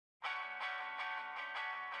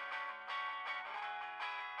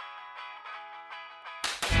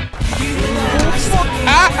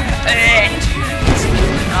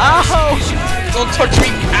Ow! Don't touch me!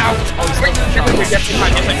 Ow! Oh, wait, yes, I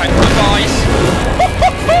can.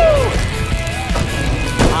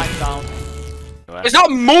 I'm down. It's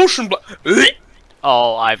not motion blur.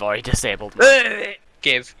 Oh, I've already disabled.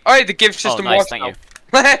 Give. Alright, the give system nice, works thank now. you.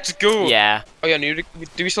 Let's go. Yeah. Oh yeah, do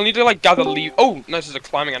we still need to like gather leaves? Oh, no, this is a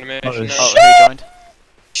climbing animation. Oh, who joined?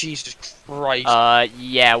 Jesus Christ.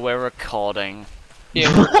 Yeah, we're recording.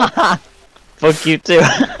 Yeah. Fuck you too.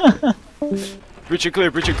 Breach and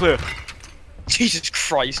clear, breach and clear. Jesus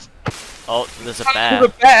Christ. Oh, there's a The bear.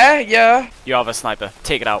 bear, yeah. You have a sniper.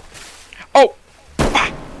 Take it out. Oh.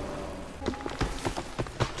 Ah.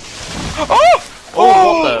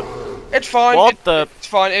 Oh, what the? It's fine. What the? It's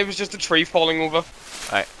fine. It was just a tree falling over.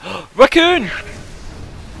 Alright. Raccoon!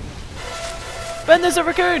 Ben, there's a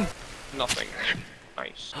raccoon! Nothing.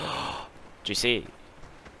 Nice. Do you see?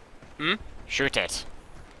 Hmm? Shoot it.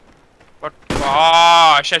 What?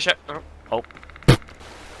 Ah, shit. Oh. Oh.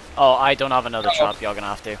 Oh, I don't have another trap. You're gonna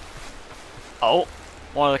have to. Oh.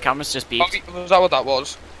 One of the cameras just beeped. Was that what that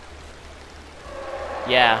was?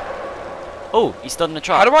 Yeah. Oh, he stood in a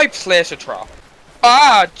trap. How do I place a trap?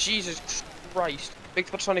 Ah, Jesus Christ.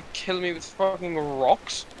 Bigfoot's trying to kill me with fucking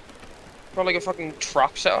rocks. Got like a fucking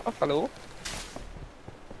trap set up. Hello?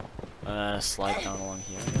 Slide down along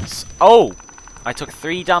here, I guess. Oh! I took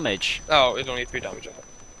 3 damage. Oh, it's only 3 damage.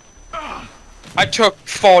 I took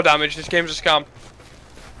 4 damage. This game's a scam.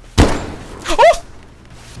 Oh!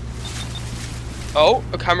 Oh,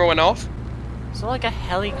 a camera went off. Is it like a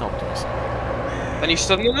helicopter or something? Then he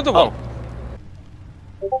stood in another one.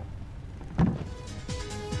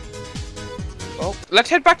 Oh, let's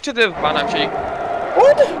head back to the van actually.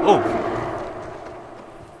 What? Oh!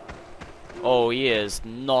 Oh, he is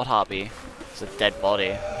not happy. It's a dead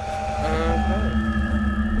body.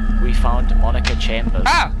 We found Monica Chambers.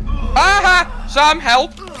 Ah! Ah! Sam,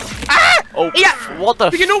 help! Ah! Oh, yeah! What the?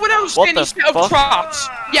 But you know when I was what saying the instead of traps?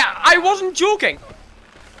 Yeah, I wasn't joking.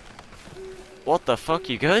 What the fuck?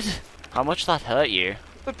 You good? How much that hurt you?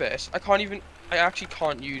 The best. I actually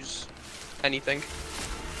can't use anything.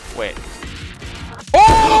 Wait.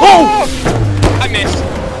 Oh! I missed.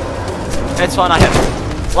 It's fine, I hit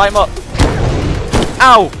him. Light him up.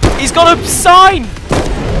 Ow! He's got a sign!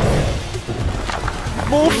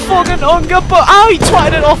 More fucking hunger, but ow! He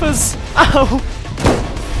twatted it off us! Ow!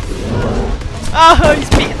 Ow! He's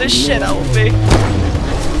beating the shit out of me!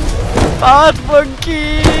 Bad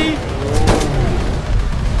monkey!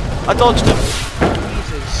 I dodged him.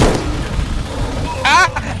 Jesus. Ah!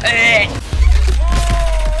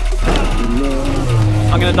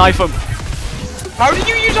 I'm gonna knife him. How did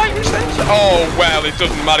you use item sense? Oh well, it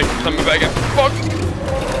doesn't matter because I'm about to get fucked.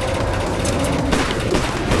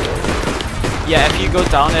 Yeah, if you go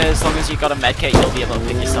down there, as long as you got a medkit, you'll be able to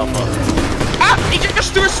pick yourself up. Ah! He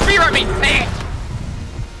just threw a spear at me!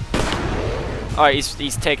 Alright,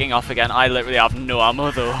 he's taking off again. I literally have no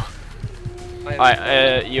ammo though.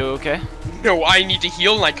 Alright, you okay? No, I need to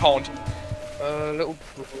heal and I can't. Little...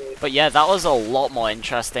 But yeah, that was a lot more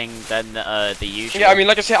interesting than the usual. Yeah, I mean,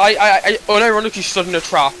 like I said, I unironically stood in a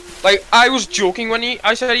trap. Like, I was joking when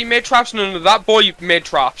I said he made traps, no, that boy made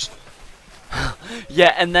traps.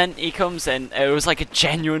 Yeah, and then he comes in, it was like a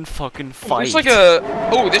genuine fucking fight. It's like a...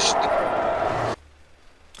 Oh, this...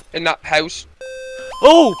 In that house.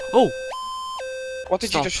 Oh! Oh! What did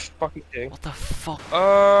Stop. you just fucking do? What the fuck?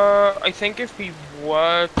 I think if we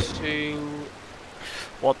were to...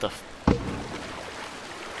 What the f...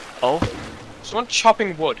 Oh? Someone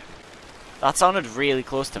chopping wood. That sounded really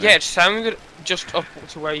close to me. Yeah, it sounded just up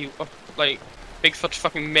to where you... like, Bigfoot's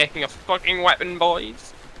fucking making a fucking weapon,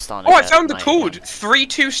 boys. Oh, I found the code!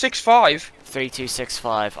 3265.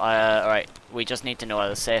 3265. Alright, we just need to know where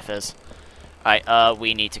the safe is. Alright,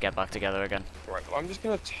 we need to get back together again. Right, well, I'm just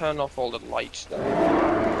gonna turn off all the lights then.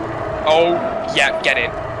 Oh, yeah, get in.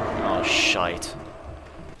 Oh, shite.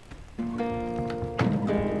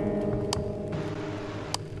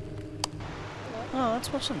 Oh,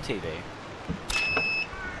 let's watch some TV.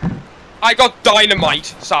 I got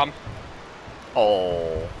dynamite, Sam.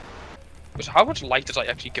 Oh. So how much light does I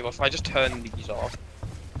actually give off if I just turn these off?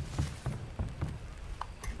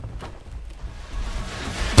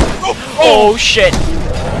 Oh shit!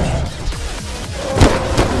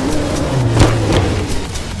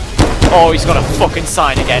 Oh, he's got a fucking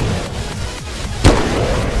sign again.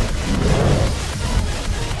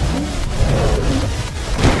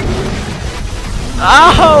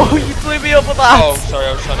 Ow! You blew me up with that! Oh, sorry,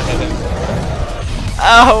 I was trying to hit him.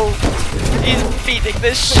 Ow! He's beating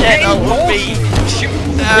the shit out of me!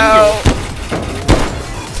 Ow!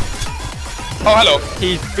 Oh, hello.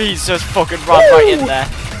 He's just fucking run right in there.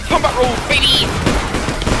 Combat roll, baby!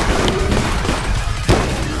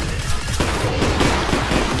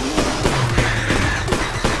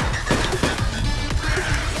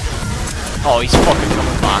 Oh, he's fucking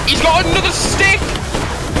coming back. He's got another stick!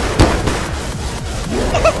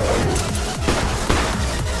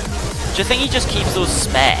 Do you think he just keeps those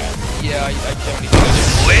spare? Yeah, I definitely think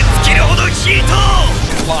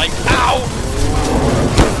like, ow!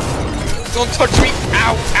 Don't touch me!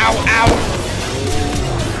 Ow, ow, ow!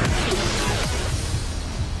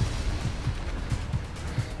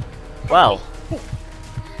 Well.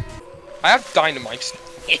 I have dynamite.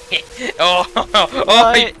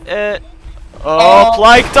 Oh,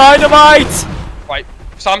 like dynamite! Right,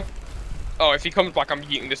 Sam. Oh, if he comes back, I'm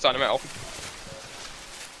eating this dynamite off.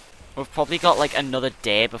 We've probably got like another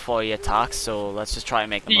day before he attacks, so let's just try and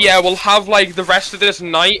make the most. Yeah, we'll have like the rest of this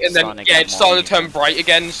night, and then Starting to yeah, get it's starting to more turn bright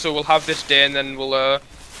again. So we'll have this day, and then we'll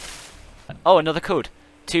Oh, another code.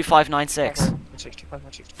 2596. 65,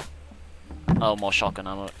 65. Oh, more shotgun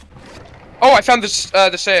ammo. Oh, I found this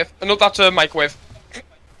the safe. No, that's a microwave.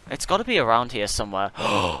 It's got to be around here somewhere.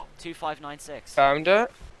 2596. Found it.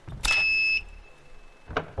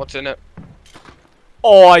 What's in it?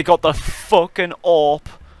 Oh, I got the fucking AWP.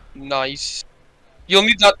 Nice. You'll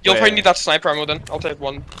need that. You'll probably Where? need that sniper ammo then. I'll take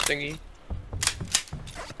one thingy.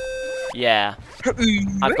 Yeah.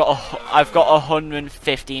 I've got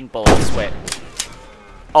 115 bullets. Wait.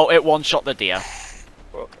 Oh, it one-shot the deer.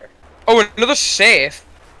 Okay. Oh, another safe.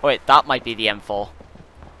 Wait, that might be the M4.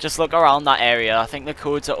 Just look around that area. I think the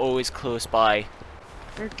codes are always close by.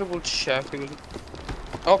 Let me double check.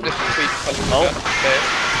 Oh, this is sweet. Oh. Okay.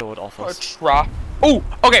 Code Put a offers. trap. Oh,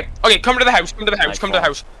 okay, okay. Come to the house. Come to the house. Come to the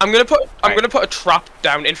house. I'm gonna put a trap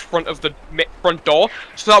down in front of the front door,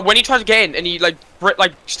 so that when he tries to get in and he like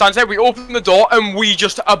stands there, we open the door and we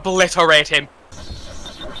just obliterate him.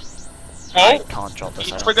 I Oh, can't drop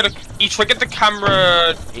this out. he triggered the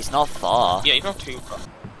camera. He's not far. Yeah, he's not too far.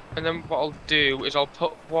 And then what I'll do is I'll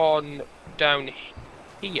put one down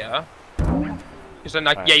here. Because then,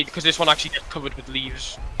 Right. yeah, because this one actually gets covered with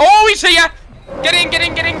leaves. Oh, he's here! Get in, get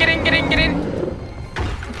in, get in, get in, get in, get in!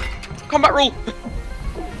 Combat rule!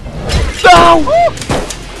 No!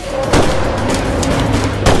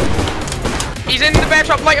 He's in the bear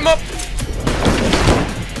trap, light him up!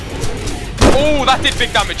 Oh, that did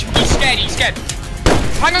big damage. He's scared, he's scared.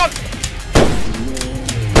 Hang on!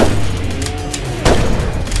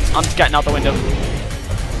 I'm getting out the window.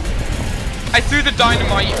 I threw the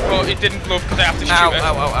dynamite, but it didn't blow because I have to shoot it.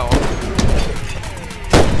 Ow, ow, ow.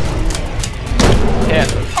 Here.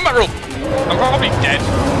 Combat rule! I'm probably dead.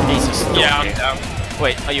 Jesus. Yeah, I'm down.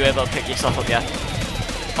 Wait, are you able to pick yourself up yet?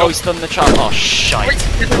 Oh, he's done the trap. Oh, shite. Wait,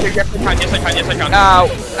 yes I can, yes I can, yes I can, yes I can. Ow,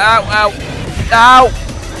 ow, ow, ow!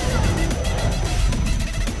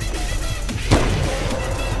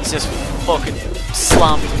 He's just fucking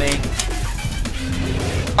slammed me.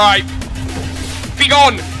 Alright. Be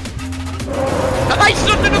gone! I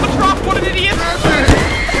stood into the trap, what an idiot!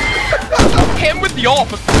 Hit him with the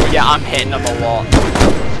AWP. Yeah, I'm hitting him a lot.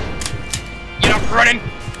 You're not running!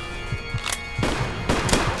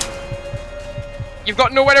 You've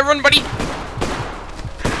got nowhere to run, buddy!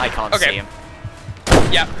 I can't Okay. see him.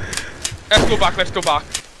 Yeah. Let's go back, let's go back.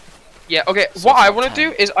 Yeah, okay, So what I top want to 10.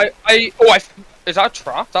 do is is that a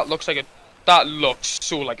trap? That looks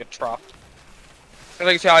so like a trap. As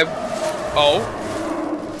I can see,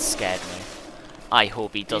 oh. It scared me. I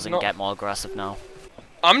hope he doesn't not- get more aggressive now.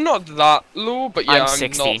 I'm not that low, but yeah, I'm I'm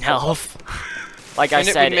 16 not health. Like I And it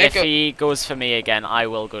would said, make if he goes for me again, I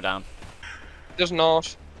will go down. There's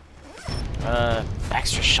not.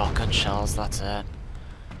 Extra shotgun shells, that's it.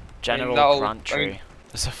 General that'll- Grant I mean, tree.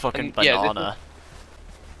 There's a fucking and, yeah, this banana.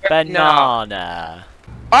 Nah. Banana.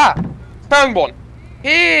 Ah! Found one!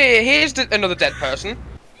 Here's another dead person.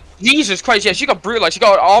 Jesus Christ, yeah, she got brutalized. She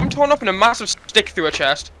got her arm torn up and a massive stick through her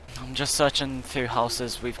chest. I'm just searching through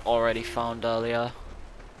houses we've already found earlier.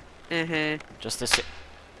 Mm-hmm. Just to see.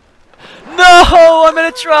 No! I'm in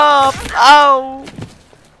a trap! Ow!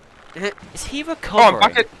 Is he Oh, I'm recovering?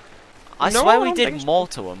 back at... I No, swear I we don't did think so. more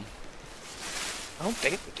to him. I don't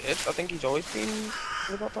think we did. I think he's always been...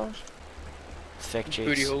 about that. Thick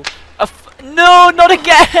Booty cheeks. hole. No, not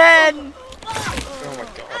again! Oh my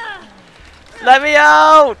god. Let me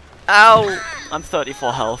out! Ow! I'm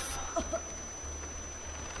 34 health.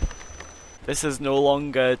 This is no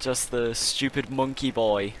longer just the stupid monkey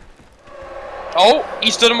boy. Oh,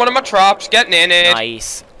 he's stood in one of my traps, getting in it.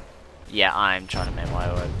 Nice. Yeah, I'm trying to make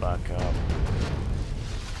my way back up.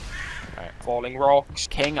 Alright. Falling rocks.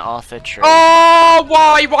 King Arthur tree. Oh,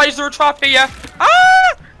 why? Why is there a trap here?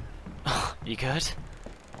 Ah! You good?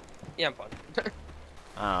 Yeah, I'm fine.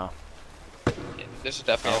 Oh. Yeah, this is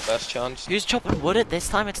definitely our best chance. Who's chopping wood at this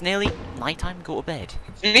time? It's nearly nighttime, go to bed.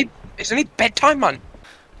 It's only bedtime, man.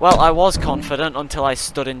 Well, I was confident until I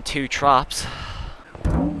stood in 2 traps.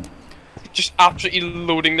 just absolutely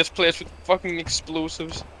loading this place with fucking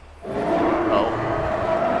explosives. Oh.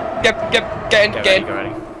 Get in. Get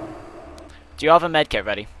ready. Do you have a medkit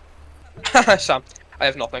ready? Sam, I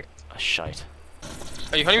have nothing. Oh, shite.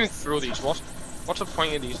 Oh, you can't even throw these. What's the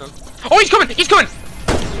point of these then? Oh, he's coming! He's coming!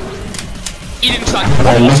 He didn't stand.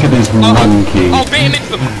 Oh, look at this monkey. Oh, bait him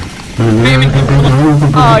into them. Bait him into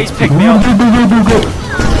them. Oh, he's picked me up.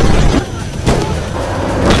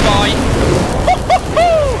 Goodbye.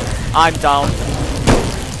 I'm down.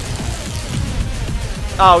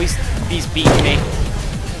 Oh, he's beating me.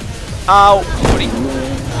 Ow. Buddy.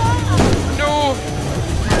 No.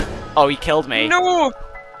 Oh, he killed me. No.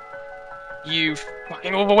 You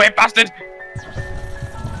fucking overweight bastard.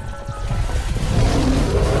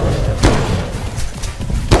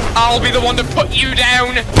 I'll be the one to put you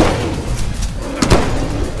down.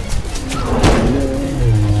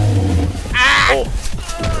 Ah! Oh.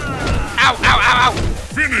 Ow, ow, ow, ow.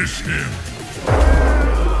 Finish him!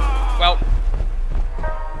 Well,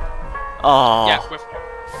 Oh. yeah,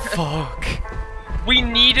 Fuck. we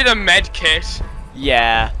needed a med kit.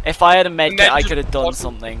 Yeah. If I had a medkit, Med I just could have done wasn't-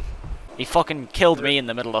 something. He fucking killed me in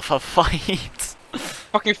the middle of a fight.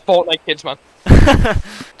 Fucking Fortnite kids, man.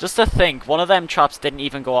 Just to think, one of them traps didn't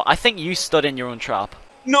even go. I think you stood in your own trap.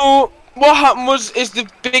 No, what happened is the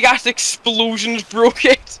big ass explosions broke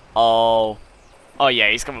it. Oh. Oh yeah,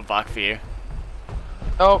 he's coming back for you.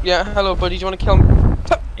 Oh yeah, hello buddy, do you want to kill him?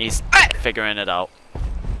 He's figuring it out.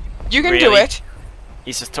 You can do Really? it.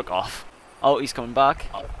 He's just took off. Oh, he's coming back.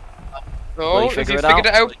 Oh, Will he has figure he it figured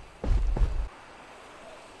out? it out?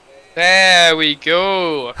 There we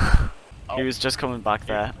go. He was just coming back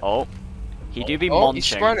there. Oh. He do be Oh, he's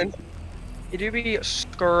munching. scranning. He do be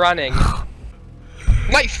scranning.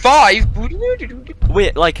 Night 5?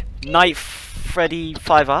 Wait, like, Night Freddy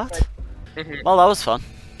 5 art? Mhm. Well, that was fun.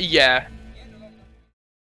 Yeah.